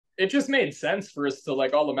it just made sense for us to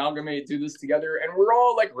like all amalgamate, do this together, and we're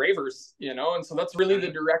all like ravers, you know, and so that's really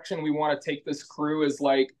the direction we want to take this crew is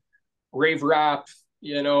like rave rap,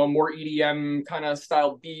 you know, more EDM kind of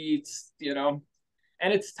style beats, you know.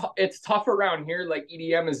 And it's tough around here. Like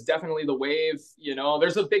EDM is definitely the wave. You know,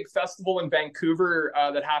 there's a big festival in Vancouver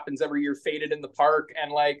that happens every year, Faded in the Park,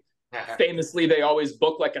 and like famously they always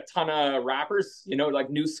book like a ton of rappers. You know, like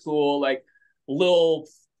new school, like little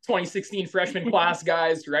 2016 freshman class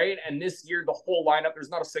guys, right? And this year the whole lineup, there's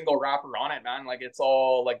not a single rapper on it, man. Like it's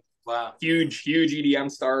all like Wow. huge EDM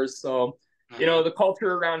stars. So you know, the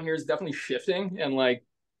culture around here is definitely shifting, and like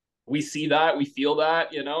we see that, we feel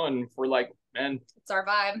that, you know, and we're like, man, it's our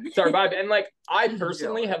vibe. It's our vibe. And like, I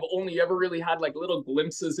personally have only ever really had like little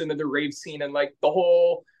glimpses into the rave scene, and like the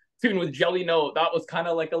whole tune with Jelly Note, that was kind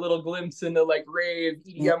of like a little glimpse into like rave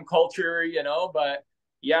EDM culture, you know. But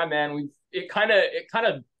yeah, man,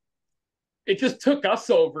 it just took us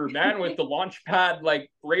over, man, with the launch pad. Like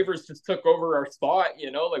ravers just took over our spot,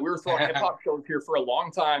 you know. Like we were throwing hip hop shows here for a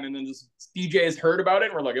long time, and then just DJs heard about it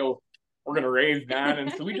and we're like, oh, we're gonna rave, man.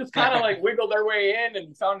 And so we just kind of like wiggled our way in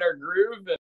and found our groove. And